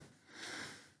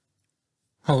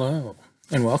Hello,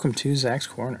 and welcome to Zack's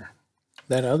Corner,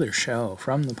 that other show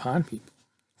from the Pod People,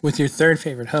 with your third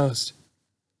favorite host,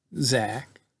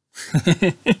 Zack.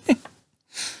 Was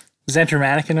that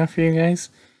dramatic enough for you guys?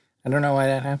 I don't know why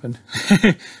that happened,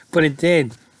 but it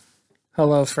did.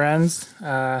 Hello, friends.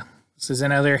 This is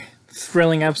another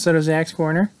thrilling episode of Zack's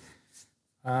Corner.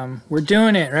 We're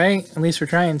doing it, right? At least we're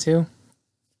trying to.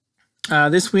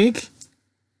 This week,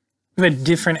 we have a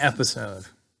different episode.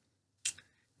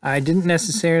 I didn't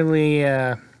necessarily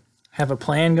have a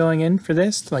plan going in for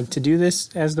this, like to do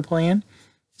this as the plan.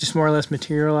 Just more or less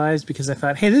materialized because I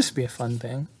thought, hey, this would be a fun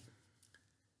thing.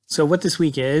 So what this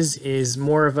week is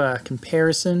more of a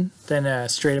comparison than a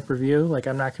straight up review. Like,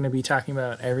 I'm not going to be talking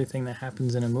about everything that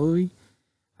happens in a movie.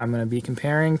 I'm going to be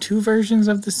comparing two versions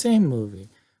of the same movie,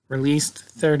 released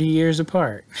 30 years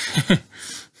apart.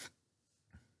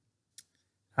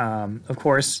 Of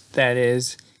course, that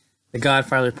is The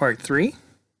Godfather Part 3.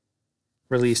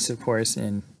 Released, of course,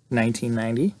 in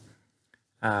 1990.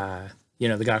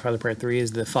 The Godfather Part 3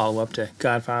 is the follow-up to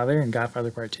Godfather, and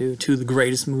Godfather Part 2, two of the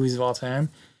greatest movies of all time.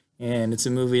 And it's a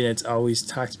movie that's always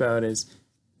talked about as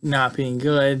not being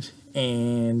good,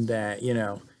 and that,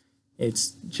 it's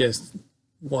just,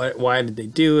 why did they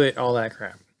do it, all that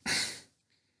crap.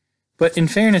 But in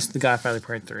fairness to The Godfather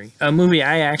Part 3, a movie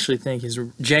I actually think is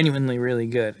genuinely really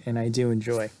good, and I do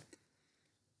enjoy.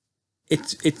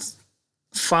 It's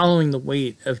following the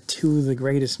weight of two of the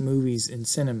greatest movies in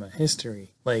cinema history.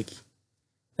 Like,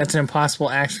 that's an impossible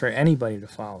act for anybody to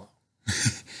follow.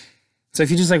 So if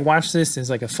you just watch this as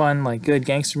a fun, good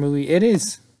gangster movie, it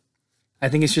is. I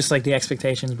think it's just the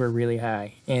expectations were really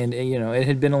high, and it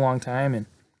had been a long time, and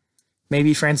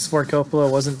maybe Francis Ford Coppola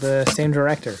wasn't the same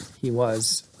director he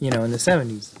was, in the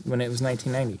 70s when it was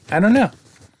 1990. I don't know.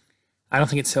 I don't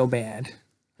think it's so bad.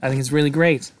 I think it's really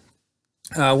great.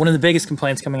 One of the biggest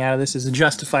complaints coming out of this is a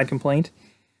justified complaint.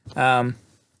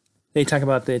 They talk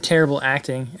about the terrible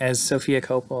acting as Sofia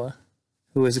Coppola,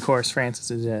 who is, of course,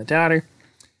 Francis's daughter.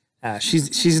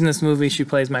 She's in this movie. She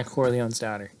plays Michael Corleone's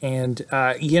daughter. And,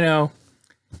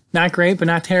 not great, but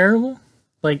not terrible.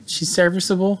 She's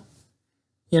serviceable.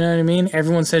 You know what I mean?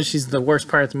 Everyone says she's the worst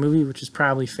part of the movie, which is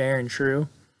probably fair and true.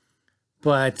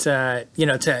 But,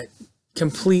 to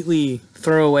completely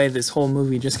throw away this whole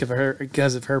movie just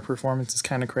because of her performance is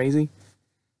kind of crazy.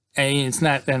 I mean, it's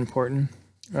not that important.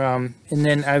 And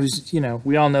then I was,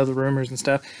 we all know the rumors and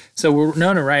stuff. So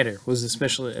Winona Ryder was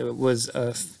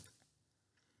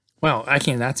I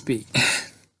cannot speak.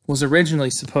 Was originally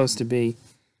supposed to be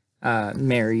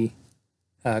Mary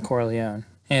Corleone.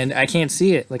 And I can't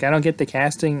see it. I don't get the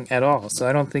casting at all. So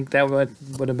I don't think that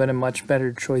would have been a much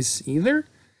better choice either.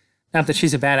 Not that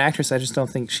she's a bad actress, I just don't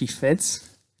think she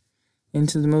fits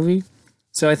into the movie.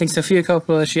 So I think Sofia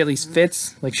Coppola, she at least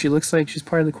fits. She looks like she's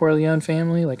part of the Corleone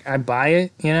family. I buy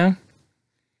it,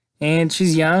 And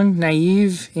she's young,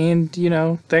 naive, and,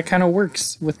 that kind of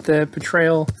works with the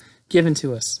portrayal given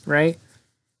to us, right?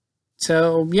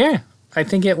 So, yeah, I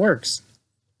think it works.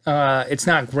 It's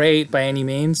not great by any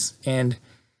means, and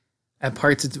at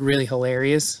parts it's really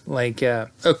hilarious.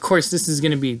 Of course, this is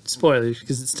going to be spoilers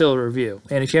because it's still a review.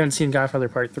 And if you haven't seen Godfather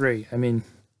Part 3, I mean,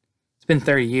 it's been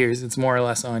 30 years. It's more or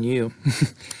less on you.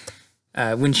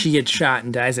 When she gets shot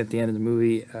and dies at the end of the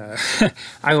movie,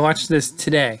 I watched this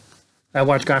today. I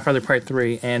watched Godfather Part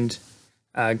 3 and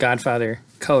Godfather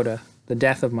Coda, the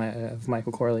death of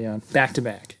Michael Corleone, back to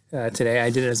back today. I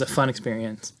did it as a fun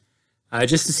experience.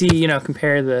 Just to see,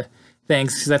 compare the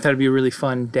things, because I thought it'd be a really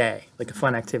fun day, a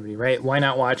fun activity, right? Why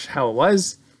not watch how it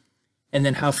was, and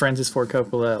then how Francis Ford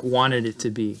Coppola wanted it to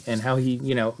be, and how he,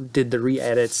 did the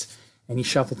re-edits, and he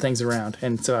shuffled things around.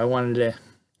 And so I wanted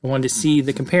to see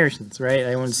the comparisons, right?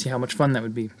 I wanted to see how much fun that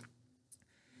would be.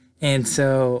 And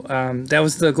so that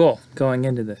was the goal going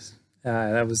into this.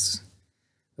 That was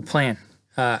the plan.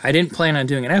 I didn't plan on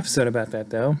doing an episode about that,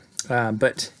 though,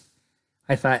 but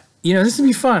I thought, this would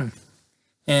be fun.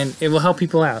 And it will help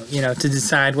people out, to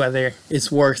decide whether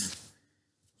it's worth,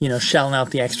 shelling out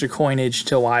the extra coinage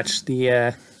to watch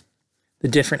the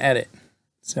different edit.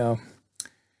 So,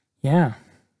 yeah.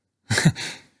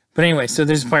 But anyway, so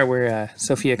there's a part where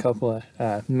Sofia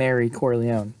Coppola, Mary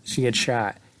Corleone, she gets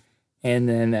shot. And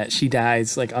then she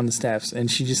dies, on the steps. And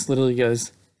she just literally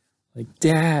goes,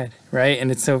 Dad, right?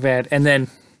 And it's so bad. And then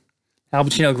Al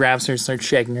Pacino grabs her and starts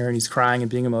shaking her, and he's crying and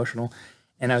being emotional.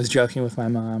 And I was joking with my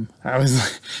mom. I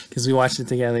was because we watched it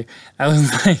together. I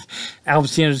was Al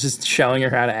Pacino's just showing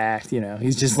her how to act,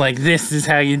 He's just this is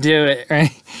how you do it, right?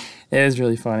 It was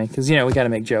really funny because, we got to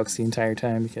make jokes the entire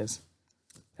time because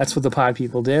that's what the pod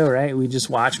people do, right? We just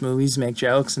watch movies, make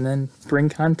jokes, and then bring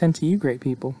content to you great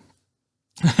people.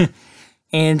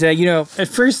 And you know, at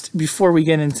first, before we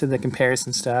get into the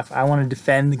comparison stuff, I want to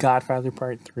defend The Godfather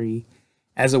Part 3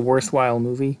 as a worthwhile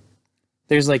movie.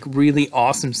 There's like really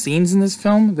awesome scenes in this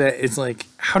film that it's like,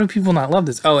 how do people not love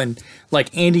this? Oh, and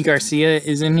like Andy Garcia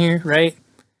is in here, right?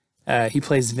 He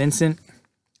plays Vincent,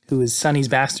 who is Sonny's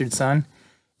bastard son.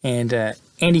 And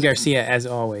Andy Garcia, as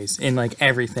always, in like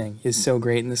everything, is so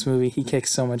great in this movie. He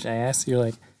kicks so much ass. You're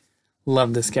like,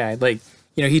 love this guy. Like,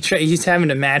 you know, he's having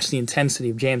to match the intensity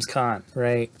of James Caan,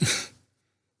 right?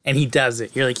 And he does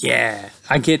it. You're like, yeah,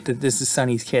 I get that this is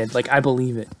Sonny's kid. Like, I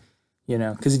believe it. You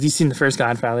know, because if you've seen the first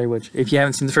Godfather, which if you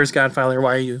haven't seen the first Godfather,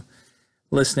 why are you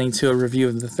listening to a review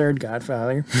of the third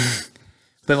Godfather?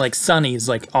 But like Sonny is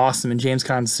like awesome, and James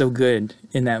Caan's so good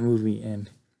in that movie, and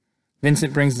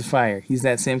Vincent brings the fire. He's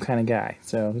that same kind of guy,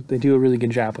 so they do a really good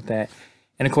job with that.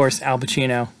 And of course, Al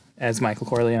Pacino as Michael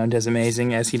Corleone does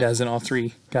amazing, as he does in all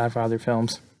three Godfather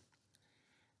films.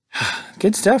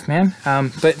 Good stuff, man.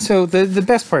 But so the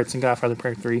best parts in Godfather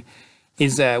Part 3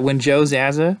 is when Joe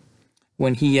Zazza,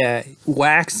 when he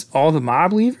whacks all the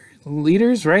mob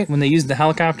leaders, right? When they use the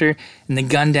helicopter and they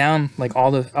gun down like all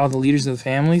the leaders of the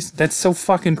families. That's so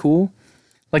fucking cool.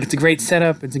 Like, it's a great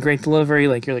setup. It's a great delivery.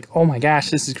 Like, you're like, oh my gosh,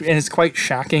 this is... And it's quite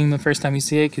shocking the first time you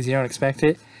see it because you don't expect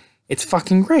it. It's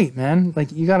fucking great, man.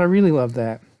 Like, you gotta really love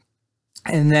that.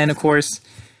 And then, of course,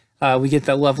 we get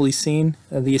that lovely scene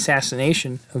of the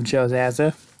assassination of Joe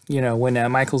Zazza. You know, when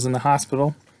Michael's in the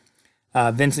hospital.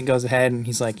 Vincent goes ahead and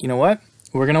he's like, you know what?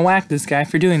 We're gonna whack this guy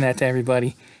for doing that to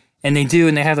everybody. And they do,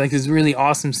 and they have like this really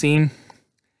awesome scene.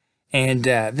 And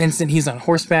Vincent, he's on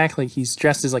horseback, like he's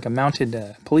dressed as like a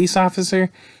mounted police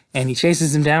officer, and he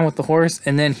chases him down with the horse,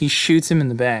 and then he shoots him in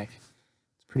the back.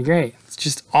 It's pretty great. It's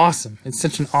just awesome. It's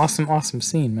such an awesome, awesome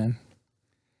scene, man.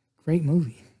 Great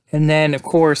movie. And then, of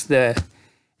course, the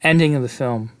ending of the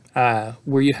film,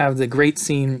 where you have the great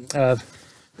scene of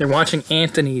they're watching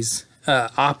Anthony's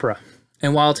opera,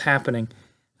 and while it's happening,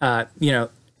 you know,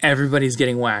 everybody's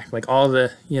getting whacked. Like all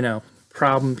the, you know,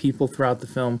 problem people throughout the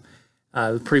film,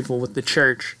 the people with the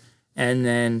church, and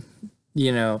then,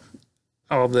 you know,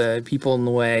 all the people in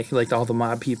the way, like all the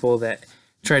mob people that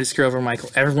try to screw over Michael.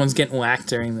 Everyone's getting whacked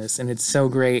during this, and it's so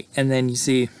great. And then you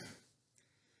see,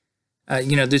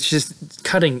 you know, there's just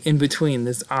cutting in between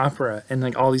this opera and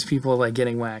like all these people like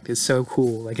getting whacked is so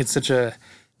cool. Like, it's such a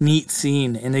neat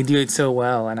scene, and they do it so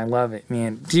well, and I love it,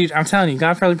 man. Dude, I'm telling you,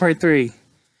 Godfather Part 3.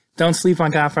 Don't sleep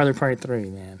on Godfather Part 3,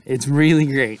 man. It's really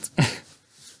great.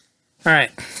 All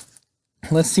right.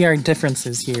 Let's see our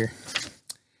differences here.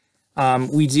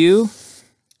 We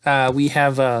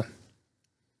have,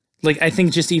 like, I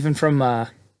think just even from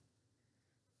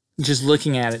just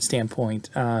looking at it standpoint,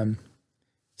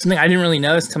 something I didn't really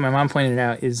notice until my mom pointed it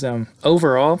out is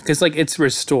overall, because, like, it's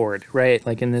restored, right?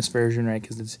 Like, in this version, right?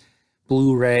 Because it's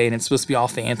Blu-ray, and it's supposed to be all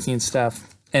fancy and stuff.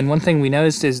 And one thing we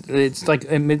noticed is it's like,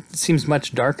 it seems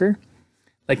much darker.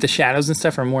 Like the shadows and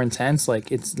stuff are more intense. Like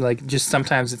it's like just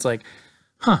sometimes it's like,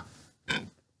 huh,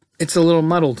 it's a little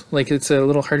muddled. Like it's a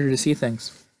little harder to see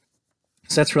things.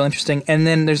 So that's real interesting. And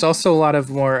then there's also a lot of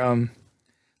more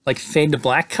like fade to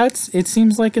black cuts, it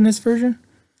seems like in this version.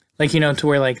 Like, you know, to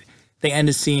where like they end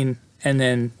a scene and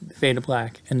then fade to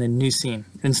black and then new scene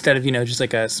instead of, you know, just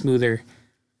like a smoother,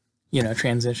 you know,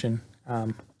 transition.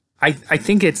 I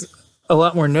think it's a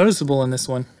lot more noticeable in this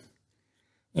one,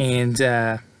 and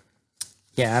yeah,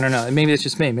 I don't know, maybe it's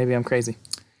just me, maybe I'm crazy,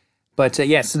 but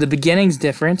yeah, so the beginning's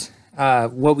different.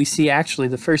 What we see, actually,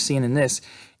 the first scene in this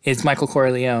is Michael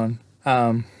Corleone.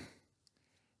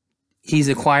 He's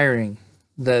acquiring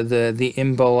the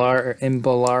Imbellario,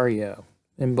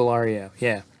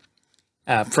 yeah,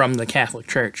 from the Catholic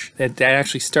Church. That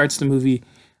actually starts the movie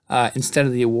instead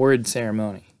of the award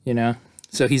ceremony, you know.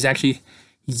 So he's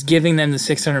giving them the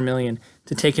 $600 million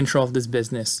to take control of this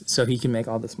business so he can make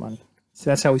all this money. So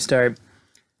that's how we start.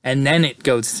 And then it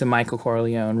goes to Michael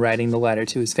Corleone writing the letter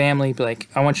to his family, be like,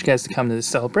 I want you guys to come to this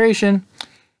celebration.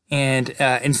 And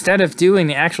instead of doing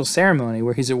the actual ceremony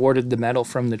where he's awarded the medal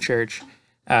from the church,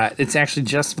 it's actually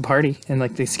just the party. And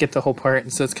like they skip the whole part,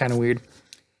 and so it's kind of weird.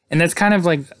 And that's kind of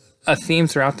like a theme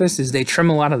throughout this, is they trim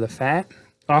a lot of the fat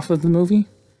off of the movie,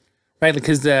 right?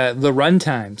 Because the run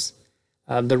times,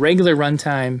 the regular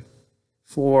runtime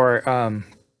for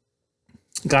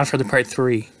Godfather Part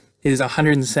 3 is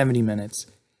 170 minutes.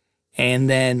 And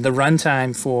then the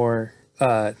runtime for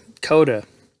Coda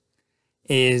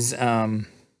is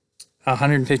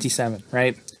 157,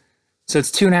 right? So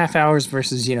it's 2.5 hours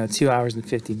versus, you know, 2 hours and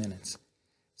 50 minutes.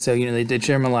 So, you know, they did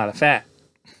trim a lot of fat.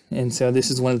 And so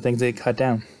this is one of the things they cut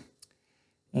down.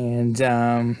 And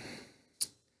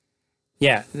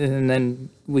yeah, and then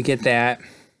we get that.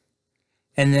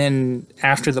 And then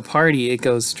after the party, it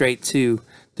goes straight to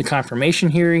the confirmation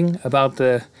hearing about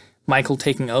the Michael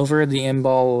taking over the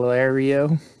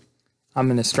Imbolario. I'm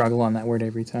going to struggle on that word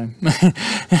every time.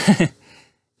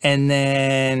 And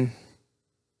then,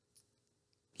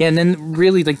 yeah, and then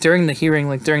really, like, during the hearing,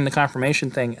 like, during the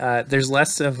confirmation thing, there's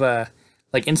less of a,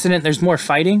 like, incident. There's more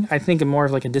fighting, I think, and more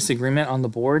of, like, a disagreement on the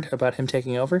board about him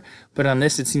taking over. But on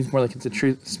this, it seems more like it's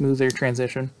a smoother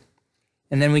transition.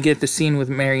 And then we get the scene with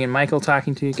Mary and Michael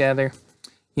talking together,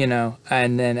 you know,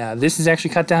 and then this is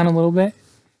actually cut down a little bit,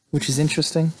 which is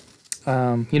interesting.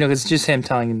 You know, it's just him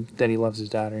telling him that he loves his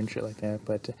daughter and shit like that,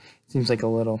 but it seems like a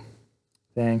little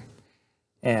thing.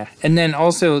 Yeah. And then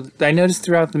also, I noticed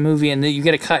throughout the movie, and you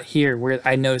get a cut here where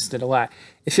I noticed it a lot.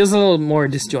 It feels a little more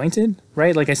disjointed,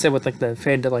 right? Like I said, with like the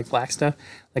fade to like black stuff,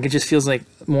 like it just feels like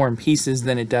more in pieces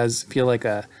than it does feel like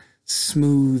a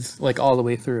smooth, like all the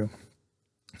way through.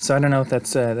 So I don't know if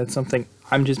that's something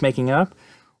I'm just making up,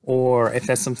 or if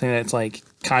that's something that's like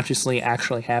consciously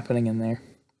actually happening in there.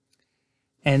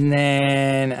 And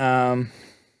then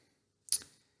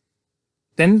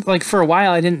like for a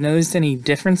while I didn't notice any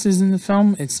differences in the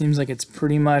film. It seems like it's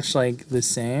pretty much like the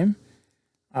same.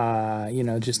 You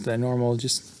know, just the normal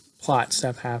just plot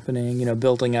stuff happening, you know,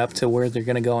 building up to where they're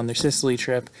gonna go on their Sicily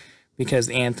trip because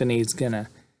Anthony's gonna,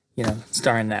 you know,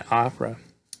 star in that opera.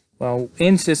 Well,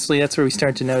 in Sicily, that's where we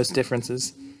start to notice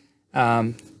differences.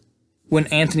 When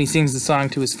Anthony sings the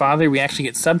song to his father, we actually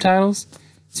get subtitles.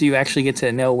 So you actually get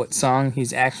to know what song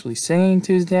he's actually singing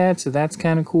to his dad. So that's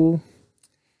kind of cool.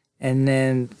 And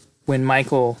then when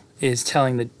Michael is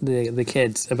telling the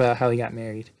kids about how he got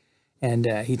married, and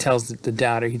he tells the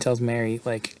daughter, he tells Mary,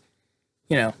 like,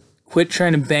 you know, quit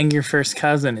trying to bang your first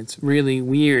cousin. It's really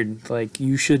weird. Like,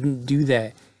 you shouldn't do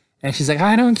that. And she's like,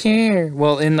 I don't care.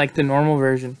 Well, in like the normal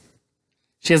version,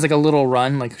 she has like a little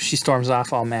run, like she storms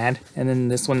off all mad. And then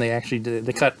this one, they actually did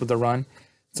the cut with the run.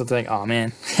 So it's like, oh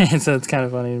man. So it's kind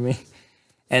of funny to me.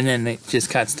 And then it just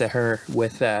cuts to her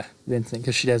with Vincent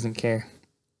because she doesn't care.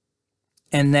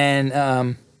 And then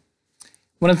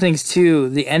one of the things too,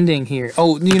 the ending here.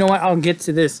 Oh, you know what? I'll get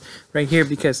to this right here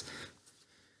because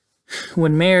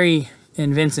when Mary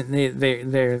and Vincent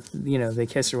they're you know, they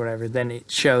kiss or whatever, then it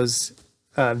shows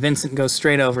Vincent goes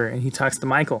straight over and he talks to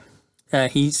Michael.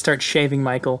 He starts shaving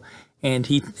Michael,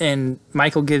 and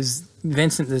Michael gives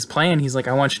Vincent this plan. He's like,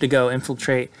 I want you to go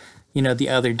infiltrate, you know, the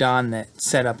other Don that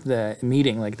set up the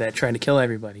meeting, like that tried to kill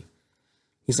everybody.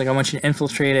 He's like, I want you to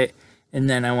infiltrate it, and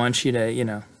then I want you to, you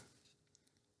know,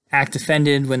 act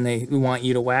offended when they want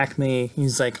you to whack me.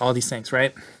 He's like, all these things,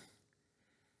 right?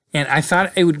 And I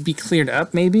thought it would be cleared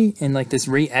up maybe in like this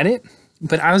re-edit,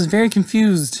 but I was very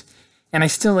confused, and I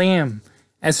still am,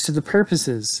 as to the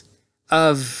purposes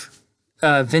of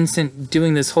Vincent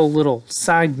doing this whole little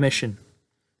side mission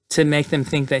to make them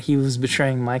think that he was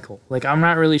betraying Michael. Like, I'm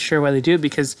not really sure why they do it,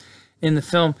 because in the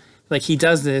film, like, he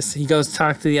does this, he goes to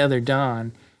talk to the other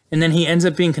Don, and then he ends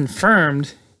up being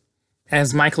confirmed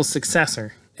as Michael's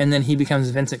successor, and then he becomes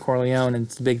Vincent Corleone, and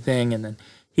it's the big thing, and then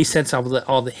he sets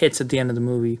all the hits at the end of the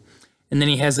movie, and then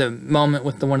he has a moment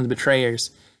with one of the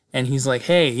betrayers, and he's like,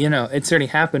 hey, you know, it's already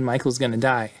happened, Michael's gonna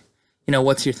die. You know,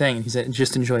 what's your thing? And he said,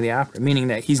 just enjoy the opera, meaning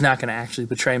that he's not going to actually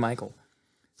betray Michael.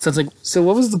 So it's like, so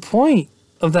what was the point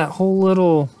of that whole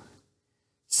little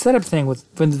setup thing with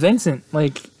Vincent?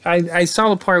 Like, I saw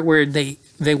the part where they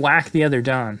whack the other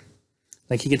Don.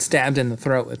 Like, he gets stabbed in the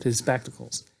throat with his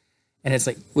spectacles. And it's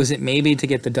like, was it maybe to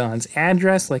get the Don's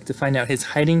address? Like, to find out his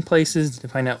hiding places? To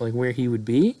find out, like, where he would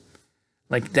be?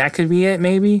 Like, that could be it,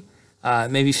 maybe?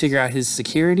 Maybe figure out his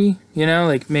security, you know?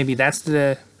 Like, maybe that's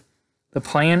the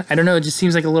plan. I don't know, it just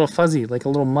seems like a little fuzzy, like a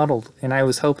little muddled, and I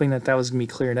was hoping that was going to be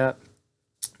cleared up,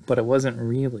 but it wasn't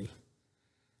really.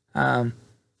 I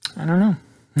don't know.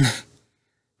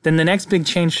 Then the next big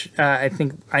change I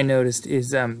think I noticed is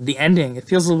the ending. It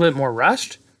feels a little bit more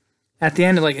rushed. At the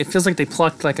end, like, it feels like they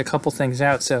plucked like a couple things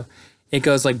out, so it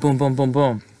goes like boom, boom, boom,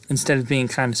 boom, instead of being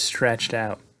kind of stretched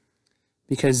out.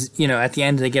 Because, you know, at the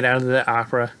end they get out of the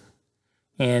opera,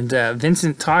 and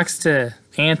Vincent talks to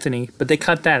Anthony, but they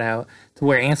cut that out to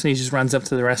where Anthony just runs up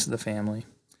to the rest of the family.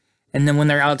 And then when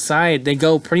they're outside, they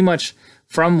go pretty much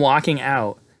from walking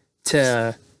out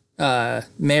to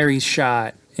Mary's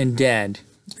shot and dead,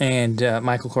 and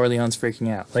Michael Corleone's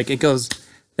freaking out. Like, it goes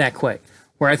that quick.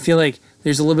 Where I feel like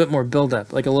there's a little bit more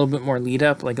build-up, like a little bit more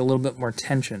lead-up, like a little bit more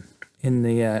tension in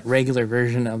the regular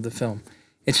version of the film.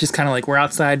 It's just kind of like, we're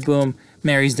outside, boom,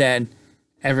 Mary's dead,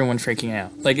 everyone freaking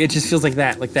out. Like, it just feels like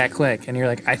that quick. And you're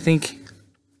like, I think,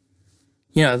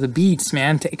 you know, the beats,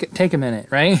 man, take a minute,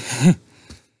 right?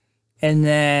 And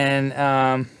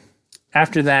then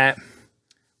after that,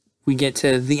 we get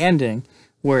to the ending,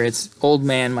 where it's old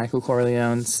man Michael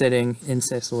Corleone sitting in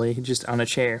Sicily just on a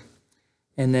chair.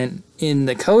 And then in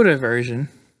the Coda version,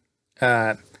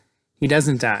 he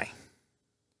doesn't die.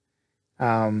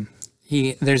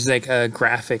 There's like a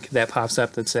graphic that pops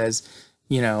up that says,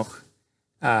 you know,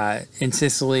 in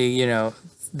Sicily, you know,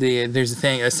 there's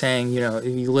a saying, you know, if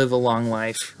you live a long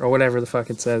life or whatever the fuck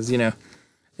it says, you know,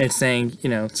 it's saying, you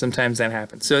know, sometimes that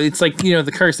happens. So it's like, you know,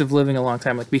 the curse of living a long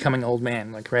time, like becoming an old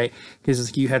man, like, right?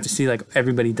 Because you have to see like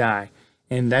everybody die.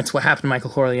 And that's what happened to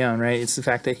Michael Corleone, right? It's the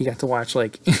fact that he got to watch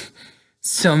like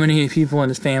so many people in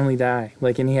his family die.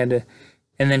 Like, and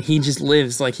then he just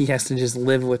lives, like he has to just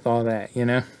live with all that, you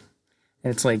know?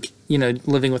 And it's like, you know,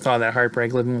 living with all that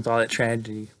heartbreak, living with all that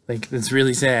tragedy. Like, it's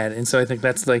really sad. And so I think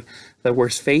that's like the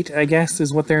worst fate, I guess,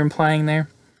 is what they're implying there.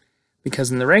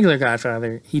 Because in the regular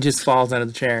Godfather, he just falls out of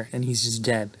the chair and he's just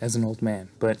dead as an old man.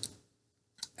 But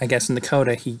I guess in the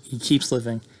Coda, he keeps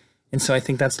living. And so I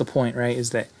think that's the point, right? Is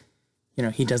that, you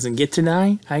know, he doesn't get to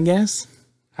die, I guess.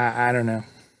 I don't know.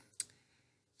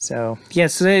 So, yeah,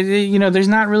 so, you know, there's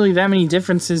not really that many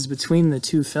differences between the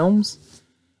two films.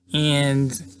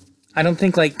 And I don't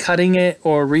think, like, cutting it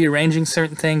or rearranging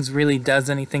certain things really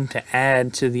does anything to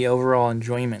add to the overall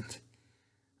enjoyment.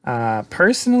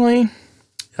 Personally,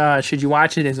 should you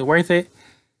watch it? Is it worth it?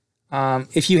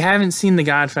 If you haven't seen The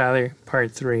Godfather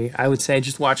Part 3, I would say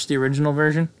just watch the original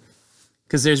version.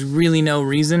 Because there's really no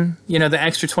reason. You know, the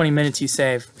extra 20 minutes you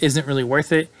save isn't really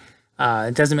worth it.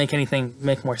 It doesn't make anything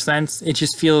make more sense. It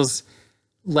just feels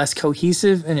less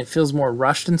cohesive and it feels more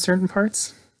rushed in certain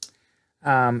parts.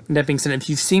 That being said, if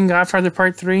you've seen Godfather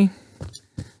Part 3,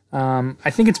 I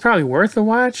think it's probably worth a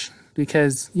watch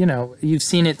because, you know, you've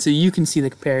seen it so you can see the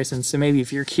comparison. So maybe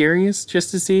if you're curious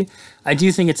just to see, I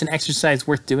do think it's an exercise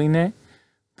worth doing that.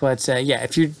 But yeah,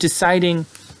 if you're deciding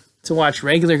to watch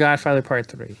regular Godfather Part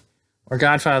 3 or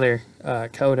Godfather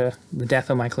Coda, The Death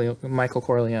of Michael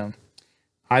Corleone,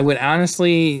 I would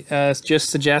honestly just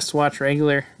suggest watch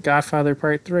regular Godfather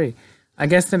Part 3. I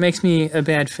guess that makes me a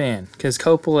bad fan, because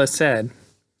Coppola said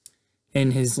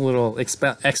in his little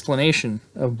explanation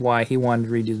of why he wanted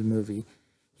to redo the movie,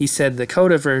 he said the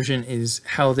Coda version is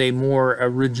how they more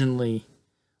originally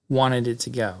wanted it to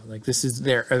go. Like, this is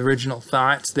their original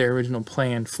thoughts, their original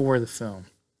plan for the film,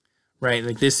 right?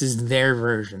 Like, this is their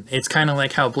version. It's kind of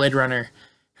like how Blade Runner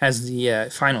has the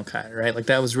final cut, right? Like,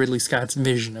 that was Ridley Scott's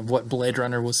vision of what Blade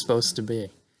Runner was supposed to be.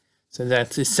 So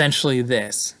that's essentially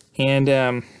this.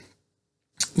 And,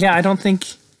 yeah, I don't think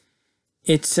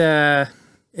it's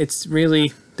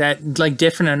really that, like,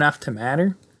 different enough to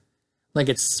matter. Like,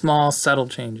 it's small, subtle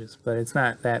changes, but it's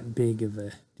not that big of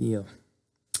a deal.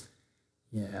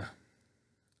 Yeah.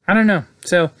 I don't know.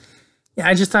 So, yeah,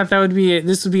 I just thought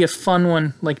this would be a fun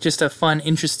one, like, just a fun,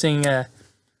 interesting,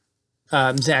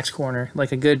 Zack's Corner,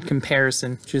 like a good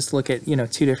comparison. Just look at, you know,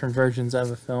 two different versions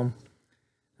of a film.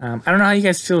 I don't know how you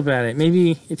guys feel about it.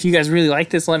 Maybe if you guys really like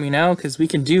this, let me know, because we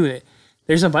can do it.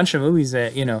 There's a bunch of movies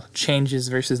that, you know, changes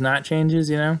versus not changes,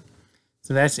 you know?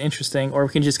 So that's interesting. Or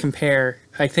we can just compare.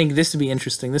 I think this would be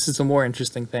interesting. This is a more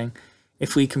interesting thing.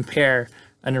 If we compare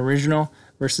an original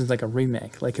versus like a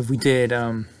remake. Like if we did,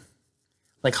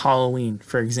 like Halloween,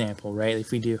 for example, right?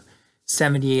 If we do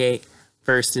 78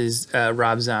 versus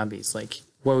Rob Zombie's, like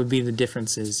what would be the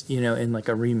differences, you know, in like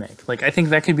a remake? Like I think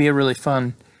that could be a really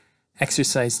fun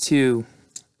exercise too.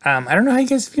 I don't know how you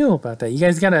guys feel about that. You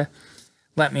guys gotta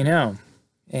let me know.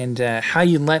 And how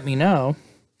you let me know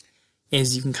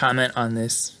is you can comment on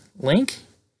this link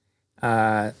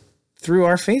through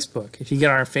our Facebook. If you get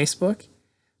on our Facebook,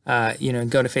 you know,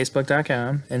 go to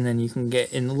facebook.com and then you can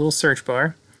get in the little search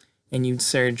bar and you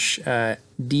search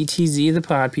DTZ the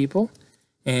Pod People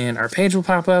and our page will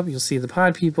pop up. You'll see the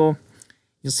Pod People.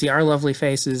 You'll see our lovely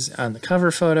faces on the cover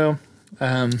photo.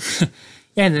 Yeah,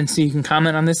 and then so you can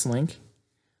comment on this link.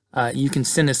 You can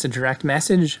send us a direct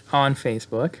message on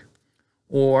Facebook,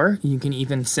 or you can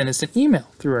even send us an email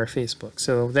through our Facebook.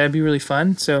 So that'd be really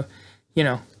fun. So, you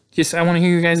know, just I want to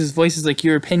hear your guys' voices, like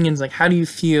your opinions. Like, how do you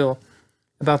feel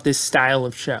about this style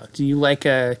of show? Do you like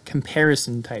a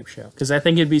comparison type show? Because I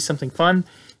think it'd be something fun,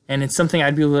 and it's something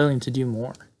I'd be willing to do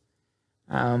more.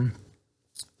 And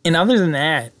other than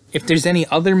that, if there's any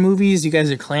other movies you guys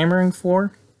are clamoring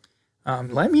for,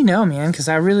 let me know, man, because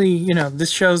I really, you know,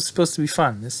 this show's supposed to be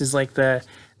fun. This is like the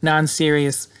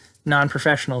non-serious,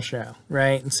 non-professional show,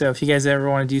 right? And so if you guys ever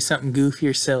want to do something goofy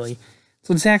or silly, that's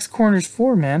what Zack's Corner's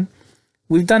for, man.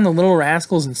 We've done the Little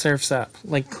Rascals and Surf's Up.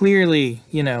 Like, clearly,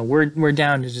 you know, we're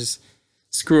down to just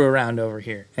screw around over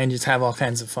here and just have all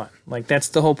kinds of fun. Like, that's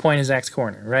the whole point of Zack's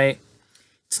Corner, right?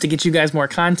 It's to get you guys more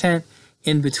content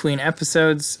in between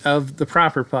episodes of the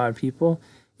proper Pod People,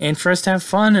 and for us to have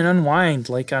fun and unwind,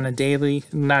 like on a daily,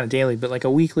 not a daily, but like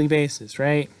a weekly basis,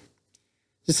 right?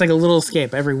 Just like a little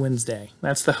escape every Wednesday.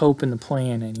 That's the hope and the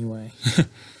plan, anyway.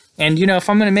 And, you know, if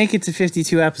I'm going to make it to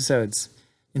 52 episodes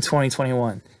in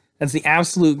 2021, that's the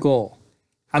absolute goal.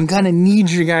 I'm going to need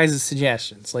your guys'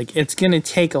 suggestions. Like, it's going to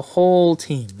take a whole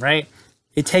team, right?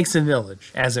 It takes a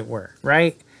village, as it were,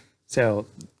 right? So,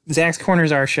 Zack's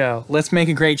Corner's our show. Let's make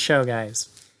a great show, guys.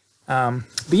 But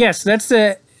yes, that's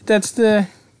the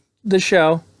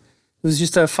show. It was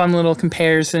just a fun little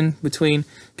comparison between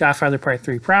Godfather Part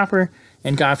 3 proper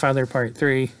and Godfather Part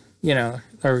 3, you know,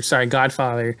 or sorry,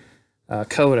 Godfather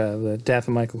Coda, the death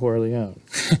of Michael Corleone.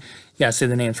 Yeah, say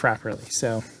the names properly.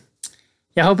 So,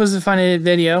 yeah, I hope it was a fun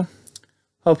video.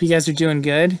 Hope you guys are doing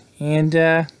good. And,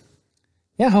 yeah,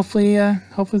 hopefully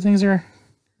things are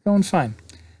going fine.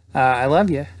 I love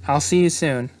you. I'll see you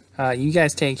soon. You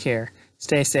guys take care.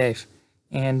 Stay safe.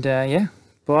 And, yeah,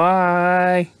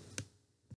 bye.